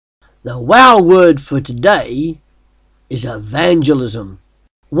The wow word for today is evangelism.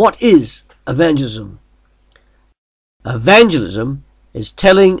 What is evangelism? Evangelism is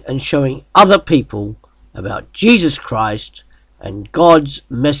telling and showing other people about Jesus Christ and God's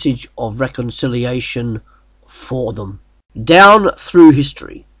message of reconciliation for them. Down through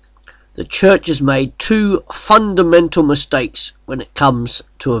history, the church has made two fundamental mistakes when it comes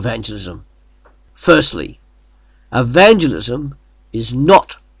to evangelism. Firstly, evangelism is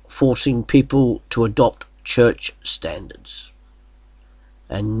not forcing people to adopt church standards,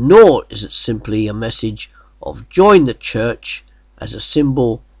 and nor is it simply a message of join the church as a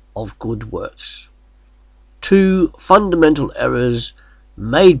symbol of good works. Two fundamental errors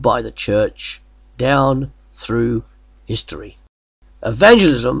made by the church down through history.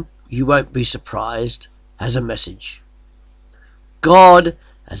 Evangelism, you won't be surprised, has a message. God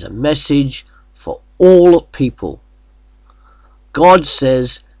has a message for all people. God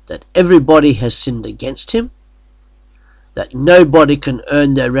says that everybody has sinned against him, that nobody can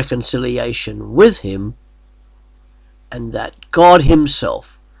earn their reconciliation with him, and that God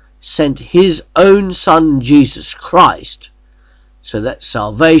himself sent his own Son Jesus Christ so that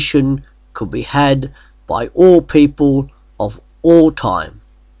salvation could be had by all people of all time,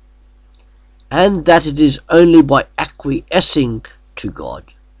 and that it is only by acquiescing to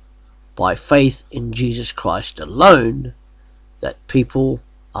God, by faith in Jesus Christ alone, that people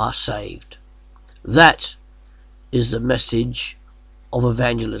are saved. That is the message of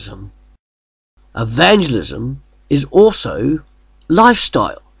evangelism. Evangelism is also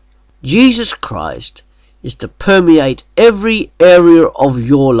lifestyle. Jesus Christ is to permeate every area of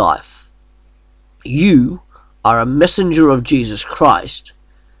your life. You are a messenger of Jesus Christ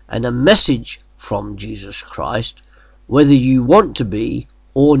and a message from Jesus Christ, whether you want to be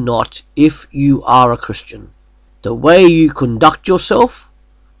or not if you are a Christian. The way you conduct yourself,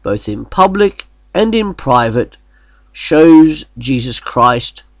 both in public and in private, shows Jesus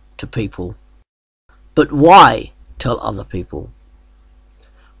Christ to people. But why tell other people?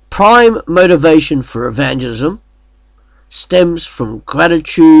 Prime motivation for evangelism stems from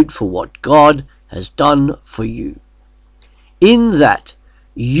gratitude for what God has done for you, in that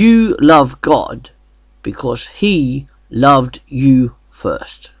you love God because he loved you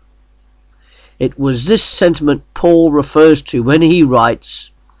first. It was this sentiment Paul refers to when he writes,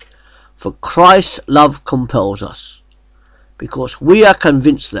 "For Christ's love compels us, because we are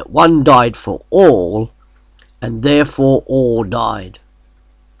convinced that one died for all, and therefore all died."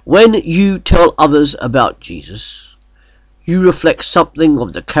 When you tell others about Jesus, you reflect something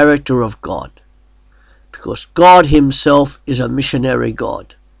of the character of God, because God himself is a missionary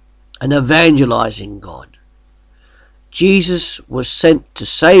God, an evangelizing God. Jesus was sent to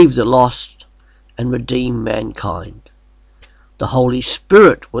save the lost and redeem mankind. The Holy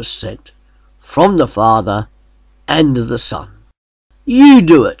Spirit was sent from the Father and the Son. You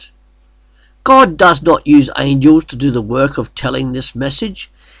do it. God does not use angels to do the work of telling this message.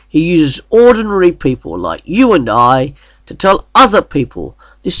 He uses ordinary people like you and I to tell other people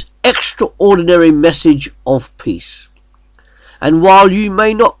this extraordinary message of peace. And while you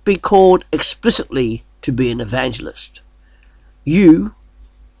may not be called explicitly to be an evangelist, you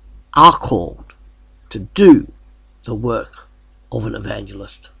are called to do the work of an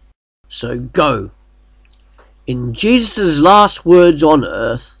evangelist. So go. In Jesus' last words on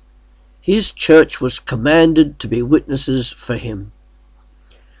earth, his church was commanded to be witnesses for him.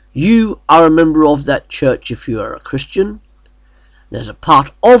 You are a member of that church if you are a Christian, and as a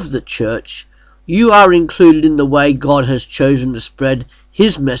part of the church, you are included in the way God has chosen to spread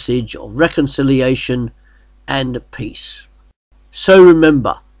his message of reconciliation and peace. So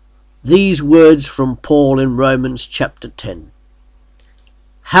remember these words from Paul in Romans chapter 10.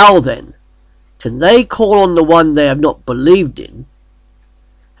 How then can they call on the one they have not believed in?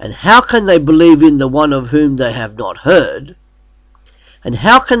 And how can they believe in the one of whom they have not heard? And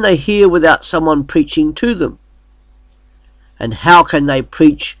how can they hear without someone preaching to them? And how can they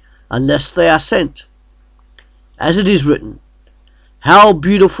preach unless they are sent? As it is written, how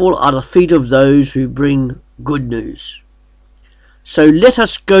beautiful are the feet of those who bring good news. So let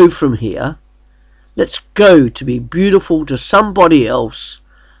us go from here. Let's go to be beautiful to somebody else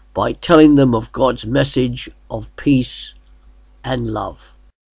by telling them of God's message of peace and love.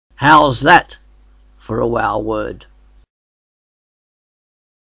 How's that for a wow word?